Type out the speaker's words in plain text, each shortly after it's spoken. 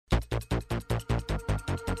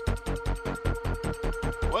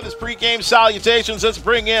Well, this pregame salutations. Let's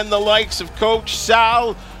bring in the likes of Coach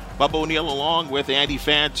Sal, Bubba O'Neill, along with Andy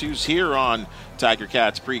Fantuz here on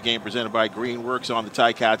Tiger-Cats Pregame, presented by Greenworks on the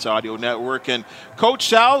Ticats Audio Network. And Coach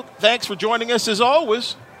Sal, thanks for joining us as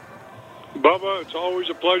always. Bubba, it's always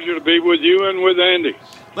a pleasure to be with you and with Andy.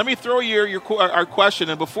 Let me throw you our question,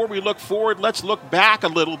 and before we look forward, let's look back a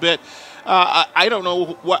little bit. I don't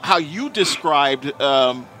know how you described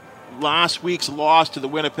last week's loss to the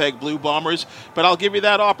Winnipeg Blue Bombers, but I'll give you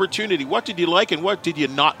that opportunity. What did you like and what did you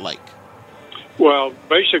not like? Well,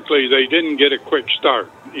 basically, they didn't get a quick start.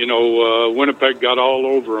 Winnipeg got all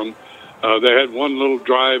over them. They had one little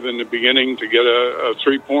drive in the beginning to get a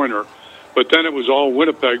three-pointer, but then it was all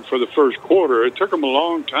Winnipeg for the first quarter. It took them a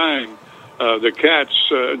long time, the Cats,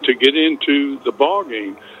 to get into the ball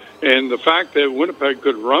game. And the fact that Winnipeg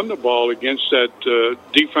could run the ball against that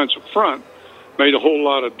defensive front made a whole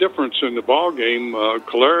lot of difference in the ball game.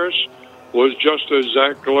 Collaros was just as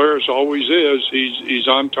Zach Collaros always is. He's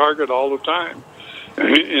on target all the time.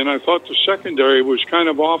 And I thought the secondary was kind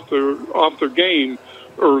of off their game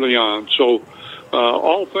early on. So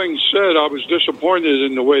all things said, I was disappointed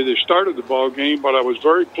in the way they started the ball game, but I was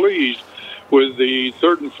very pleased with the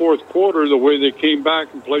third and fourth quarter, the way they came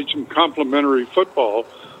back and played some complementary football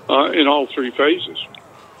in all three phases.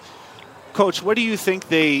 Coach, what do you think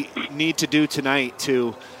they need to do tonight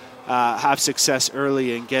to have success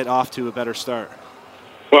early and get off to a better start?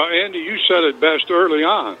 Well, Andy, you said it best early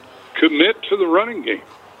on. Commit to the running game.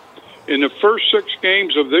 In the first 6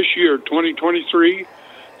 games of this year, 2023,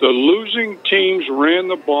 the losing teams ran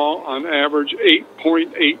the ball on average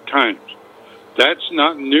 8.8 times. That's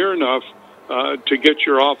not near enough to get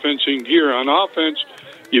your offense in gear. On offense,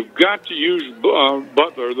 you've got to use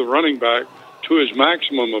Butler, the running back, to his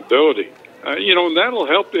maximum ability. And that'll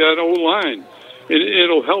help that O-line.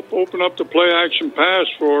 It'll help open up the play-action pass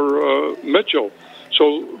for Mitchell.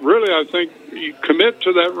 So, really, I think you commit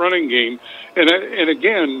to that running game. And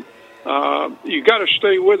again, you got to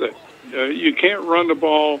stay with it. You can't run the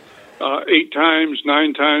ball 8 times,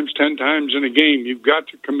 9 times, 10 times in a game. You've got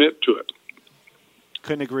to commit to it.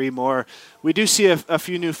 Couldn't agree more. We do see a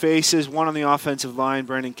few new faces, one on the offensive line,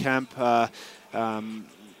 Brandon Kemp.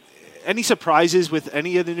 Any surprises with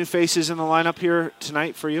any of the new faces in the lineup here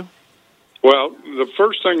tonight for you? Well, the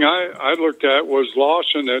first thing I looked at was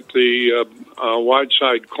Lawson at the wide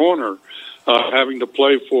side corner, having to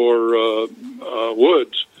play for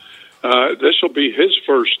Woods. This will be his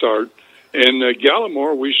first start. And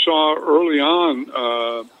Gallimore, we saw early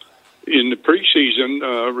on in the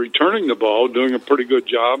preseason returning the ball, doing a pretty good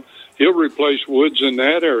job. He'll replace Woods in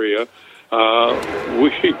that area.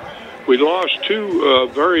 We lost 2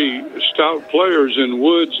 very stout players in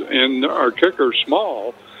Woods and our kicker,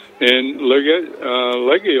 Small. And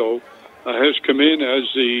Legio has come in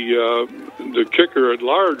as the kicker at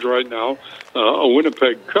large right now, a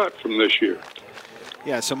Winnipeg cut from this year.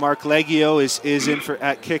 Yeah, so Mark Legio is in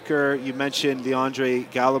at kicker. You mentioned DeAndre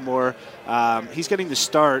Gallimore. He's getting the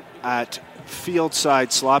start at field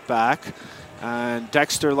side slot back. And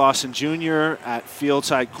Dexter Lawson Jr. at field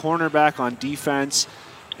side cornerback on defense.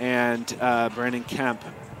 And Brandon Kemp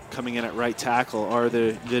coming in at right tackle are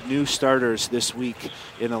the new starters this week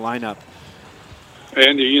in the lineup.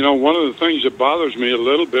 Andy, one of the things that bothers me a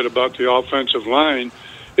little bit about the offensive line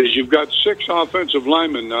is you've got 6 offensive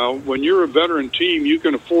linemen now. When you're a veteran team, you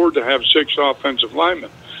can afford to have 6 offensive linemen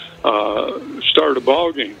start a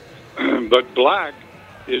ball game. But Black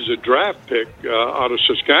is a draft pick out of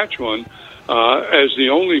Saskatchewan as the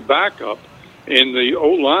only backup. And the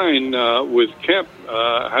O-line with Kemp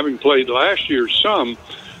having played last year some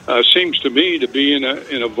seems to me to be in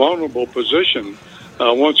a vulnerable position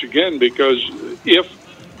once again, because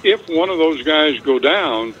if one of those guys go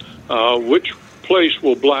down, which place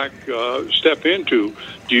will Black step into?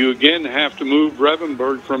 Do you again have to move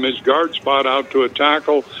Revenberg from his guard spot out to a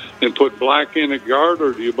tackle and put Black in at guard,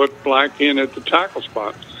 or do you put Black in at the tackle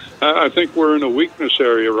spot? I think we're in a weakness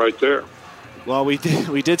area right there. Well, we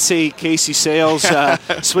did see Casey Sales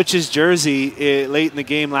switch his jersey late in the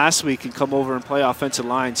game last week and come over and play offensive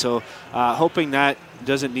line. So hoping that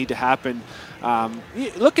doesn't need to happen.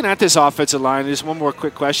 Looking at this offensive line, just one more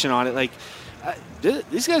quick question on it.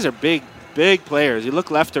 These guys are big players. You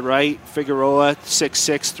look left to right, Figueroa,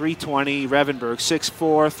 6'6", 320, Revenberg,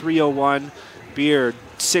 6'4", 301, Beard,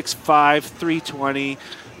 6'5", 320,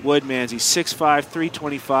 Woodmansey, 6'5",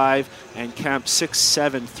 325, and Kemp,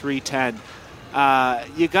 6'7", 310.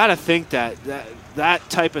 You got to think that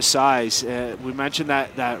type of size. We mentioned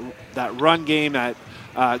that run game, that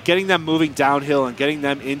getting them moving downhill and getting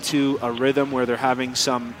them into a rhythm where they're having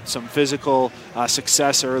some physical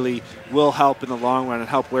success early will help in the long run and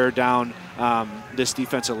help wear down this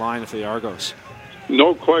defensive line of the Argos.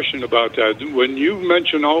 No question about that. When you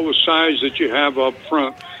mention all the size that you have up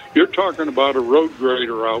front, you're talking about a road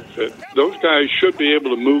grader outfit. Those guys should be able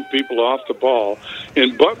to move people off the ball.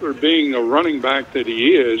 And Butler, being the running back that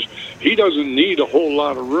he is, he doesn't need a whole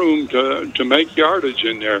lot of room to make yardage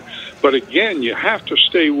in there. But again, you have to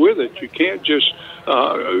stay with it. You can't just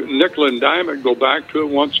nickel and dime it, go back to it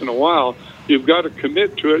once in a while. You've got to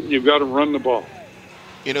commit to it, and you've got to run the ball.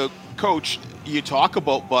 You know, Coach, you talk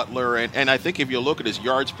about Butler, and I think if you look at his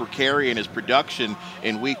yards per carry and his production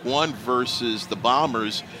in Week 1 versus the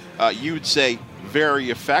Bombers, you would say very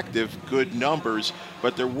effective, good numbers,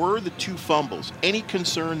 but there were the 2 fumbles. Any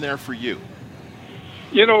concern there for you?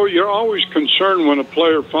 You know, you're always concerned when a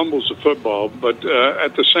player fumbles the football, but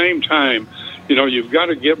at the same time, you know, you've got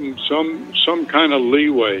to give him some kind of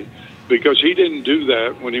leeway, because he didn't do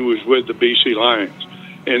that when he was with the BC Lions.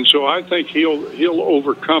 And so I think he'll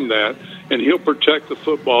overcome that, and he'll protect the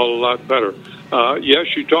football a lot better.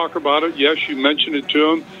 Yes, you talk about it. Yes, you mention it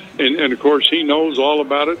to him. And of course, he knows all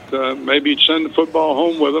about it. Maybe send the football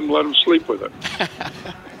home with him, let him sleep with it.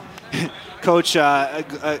 Coach,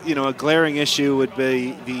 you know, a glaring issue would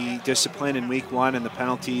be the discipline in Week 1 and the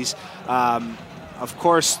penalties. Of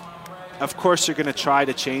course, you're going to try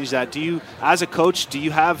to change that. Do you, as a coach, do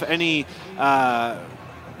you have any,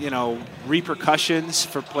 you know, repercussions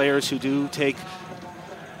for players who do take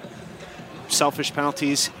selfish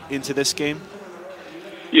penalties into this game?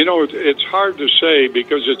 You know, it's hard to say,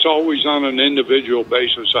 because it's always on an individual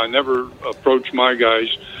basis. I never approach my guys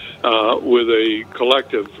with a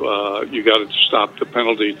collective, you got to stop the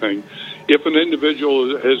penalty thing. If an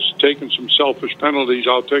individual has taken some selfish penalties,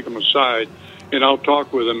 I'll take them aside and I'll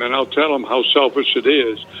talk with them, and I'll tell them how selfish it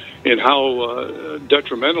is and how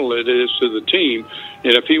detrimental it is to the team.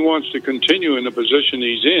 And if he wants to continue in the position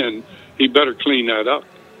he's in, he better clean that up.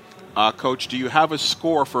 Coach, do you have a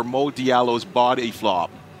score for Mo Diallo's body flop?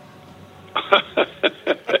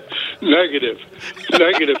 Negative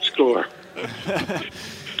score.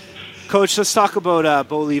 Coach, let's talk about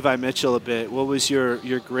Bo Levi Mitchell a bit. What was your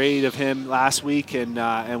grade of him last week, and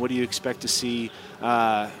what do you expect to see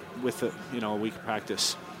with a week of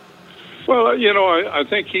practice? Well, you know, I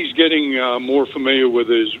think he's getting more familiar with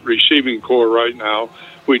his receiving core right now.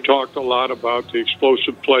 We talked a lot about the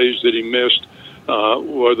explosive plays that he missed,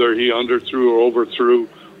 whether he underthrew or overthrew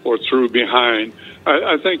or threw behind.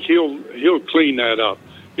 I think he'll clean that up.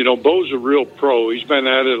 You know, Bo's a real pro. He's been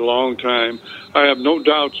at it a long time. I have no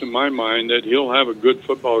doubts in my mind that he'll have a good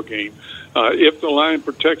football game. If the line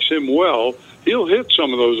protects him well, he'll hit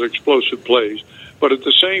some of those explosive plays. But at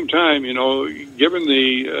the same time, you know, given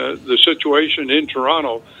the situation in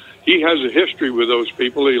Toronto, he has a history with those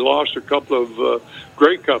people. He lost a couple of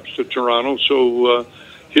Grey Cups to Toronto, so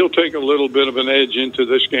he'll take a little bit of an edge into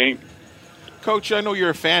this game. Coach, I know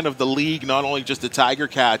you're a fan of the league, not only just the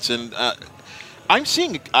Tiger-Cats, and I'm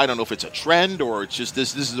seeing, I don't know if it's a trend or it's just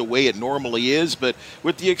this is the way it normally is, but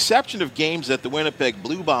with the exception of games that the Winnipeg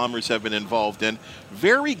Blue Bombers have been involved in,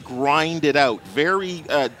 very grinded out, very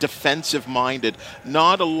defensive-minded,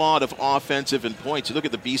 not a lot of offensive and points. You look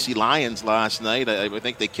at the BC Lions last night, I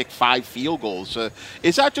think they kicked 5 field goals.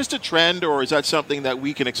 Is that just a trend, or is that something that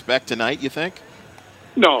we can expect tonight, you think?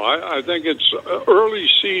 No, I think it's early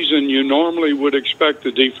season. You normally would expect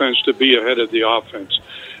the defense to be ahead of the offense.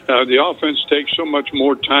 The offense takes so much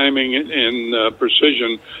more timing and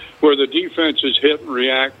precision, where the defense is hit and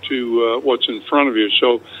react to what's in front of you.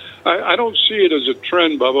 So I don't see it as a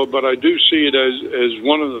trend, Bubba, but I do see it as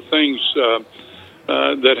one of the things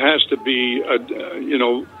that has to be,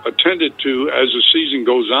 attended to as the season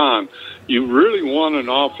goes on. You really want an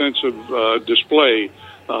offensive display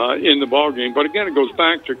in the ball game, but again, it goes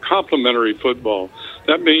back to complementary football.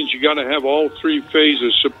 That means you got to have all 3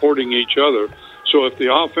 phases supporting each other. So if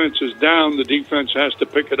the offense is down, the defense has to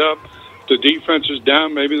pick it up. If the defense is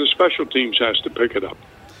down, maybe the special teams has to pick it up.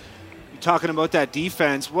 Talking about that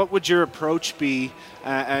defense, what would your approach be,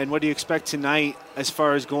 and what do you expect tonight as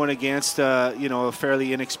far as going against a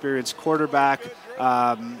fairly inexperienced quarterback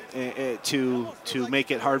to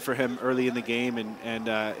make it hard for him early in the game and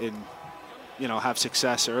have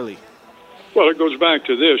success early? Well, it goes back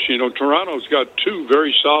to this. You know, Toronto's got 2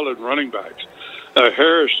 very solid running backs,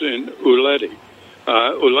 Harris and Uledi.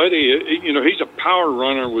 Uledi, he's a power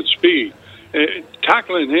runner with speed.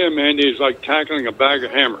 Tackling him, Andy, is like tackling a bag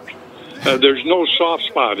of hammers. There's no soft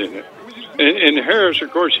spot in it. And Harris,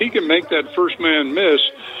 of course, he can make that first man miss,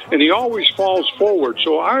 and he always falls forward.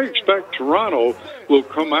 So I expect Toronto will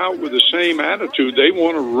come out with the same attitude. They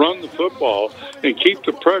want to run the football and keep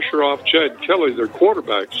the pressure off Chad Kelly, their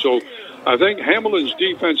quarterback. So I think Hamilton's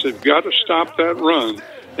defense has got to stop that run,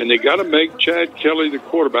 and they got to make Chad Kelly, the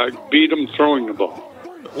quarterback, beat him throwing the ball.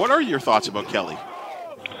 What are your thoughts about Kelly?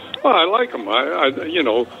 Well, I like him.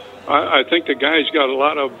 I think the guy's got a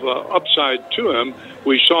lot of upside to him.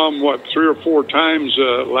 We saw him, 3 or 4 times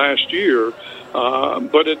last year.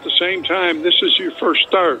 But at the same time, this is your first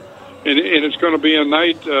start. And it's going to be a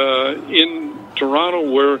night in Toronto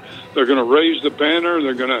where they're going to raise the banner.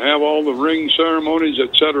 They're going to have all the ring ceremonies,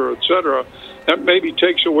 et cetera, et cetera. That maybe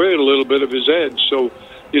takes away a little bit of his edge. So,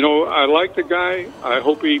 I like the guy. I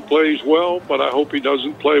hope he plays well, but I hope he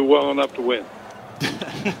doesn't play well enough to win.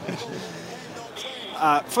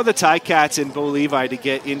 For the Ticats and Bo Levi to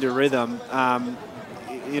get into rhythm,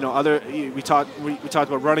 we talked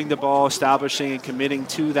about running the ball, establishing and committing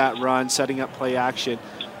to that run, setting up play action.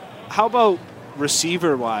 How about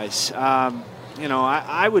receiver-wise? I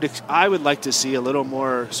would like to see a little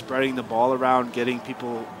more spreading the ball around, getting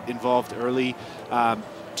people involved early.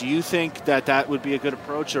 Do you think that would be a good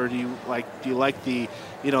approach, or do you like the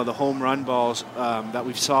the home run balls that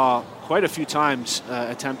we saw quite a few times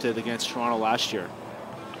attempted against Toronto last year?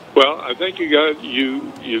 Well, I think you got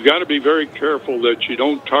to be very careful that you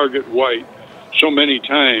don't target White so many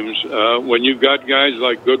times when you've got guys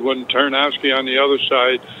like Goodwin, Tarnowski on the other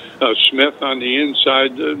side, Smith on the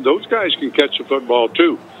inside. Those guys can catch the football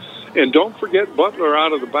too. And don't forget Butler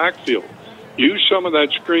out of the backfield. Use some of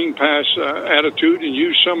that screen pass attitude and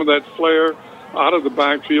use some of that flair out of the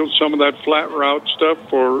backfield, some of that flat route stuff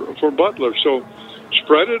for Butler. So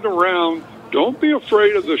spread it around. Don't be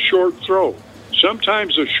afraid of the short throw.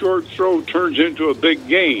 Sometimes a short throw turns into a big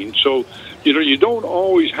gain. So, you don't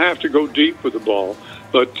always have to go deep with the ball.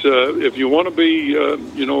 But if you want to be, a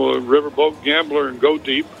riverboat gambler and go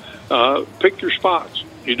deep, pick your spots.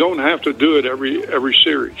 You don't have to do it every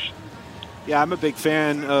series. Yeah, I'm a big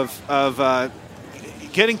fan of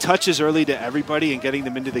getting touches early to everybody and getting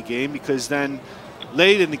them into the game, because then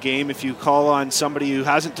late in the game, if you call on somebody who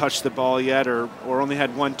hasn't touched the ball yet or only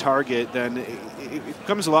had one target, then it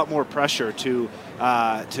becomes a lot more pressure to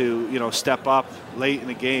step up late in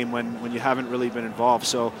the game when you haven't really been involved.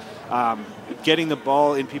 So getting the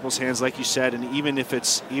ball in people's hands, like you said, and even if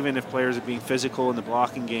players are being physical in the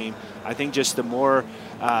blocking game, I think just the more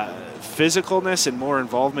physicalness and more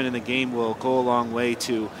involvement in the game will go a long way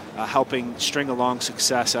to helping string along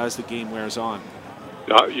success as the game wears on.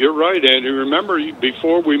 You're right, Andrew. Remember,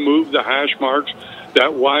 before we moved the hash marks,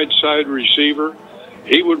 that wide side receiver,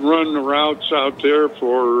 he would run the routes out there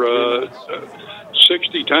for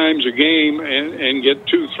 60 times a game and get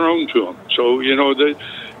 2 thrown to him. So,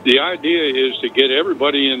 the idea is to get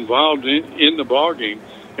everybody involved in the ball game.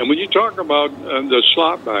 And when you talk about the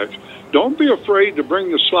slot backs, don't be afraid to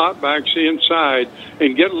bring the slot backs inside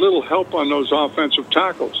and get a little help on those offensive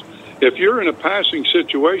tackles. If you're in a passing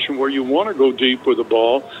situation where you want to go deep with the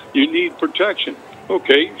ball, you need protection.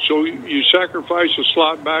 Okay, so you sacrifice a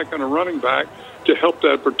slot back and a running back to help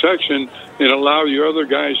that protection and allow your other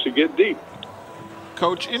guys to get deep.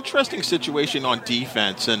 Coach, interesting situation on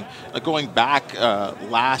defense, and going back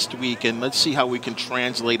last week, and let's see how we can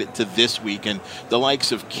translate it to this week. And the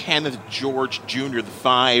likes of Kenneth George Jr., the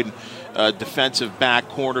fine defensive back,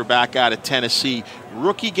 cornerback out of Tennessee,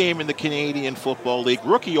 rookie game in the Canadian Football League,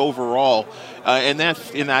 rookie overall, and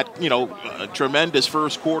that in that tremendous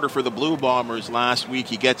first quarter for the Blue Bombers last week,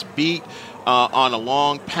 he gets beat on a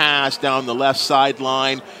long pass down the left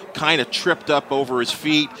sideline, kind of tripped up over his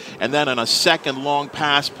feet, and then on a second long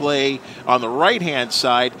pass play on the right-hand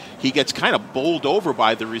side, he gets kind of bowled over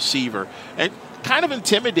by the receiver. And kind of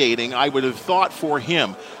intimidating, I would have thought, for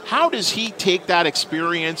him. How does he take that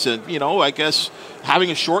experience and, I guess, having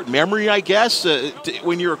a short memory,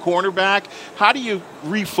 when you're a cornerback, how do you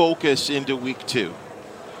refocus into week 2?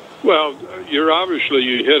 Well, you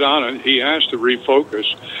hit on it. He has to refocus.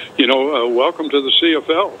 Welcome to the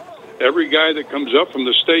CFL. Every guy that comes up from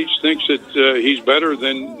the States thinks that he's better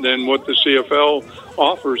than what the CFL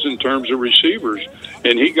offers in terms of receivers.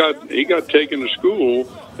 And he got taken to school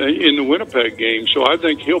in the Winnipeg game. So I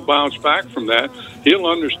think he'll bounce back from that. He'll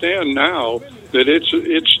understand now that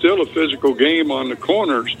it's still a physical game on the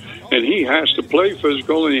corners, and he has to play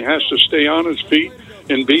physical, and he has to stay on his feet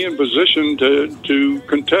and be in position to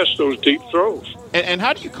contest those deep throws. And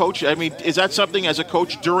how do you coach? I mean, is that something as a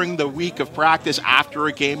coach during the week of practice after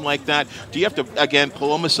a game like that? Do you have to, again,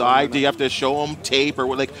 pull him aside? Do you have to show him tape?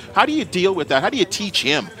 Or how do you deal with that? How do you teach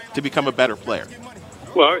him to become a better player?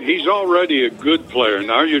 Well, he's already a good player.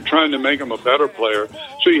 Now you're trying to make him a better player.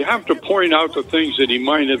 So you have to point out the things that he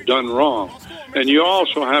might have done wrong. And you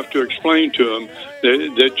also have to explain to them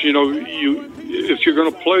that if you're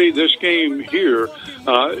going to play this game here,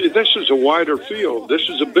 this is a wider field. This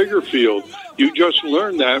is a bigger field. You just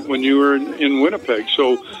learned that when you were in Winnipeg.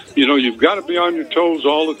 So, you've got to be on your toes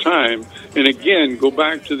all the time. And again, go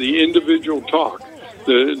back to the individual talk.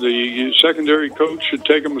 The secondary coach should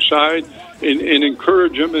take him aside and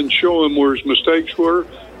encourage him and show him where his mistakes were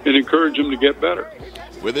and encourage him to get better.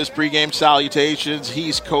 With his pregame salutations,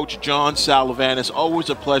 he's Coach John Salavanis.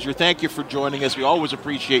 Always a pleasure. Thank you for joining us. We always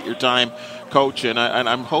appreciate your time, Coach, and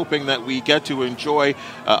I'm hoping that we get to enjoy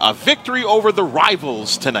a victory over the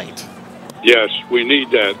rivals tonight. Yes, we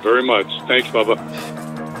need that very much. Thanks, Bubba.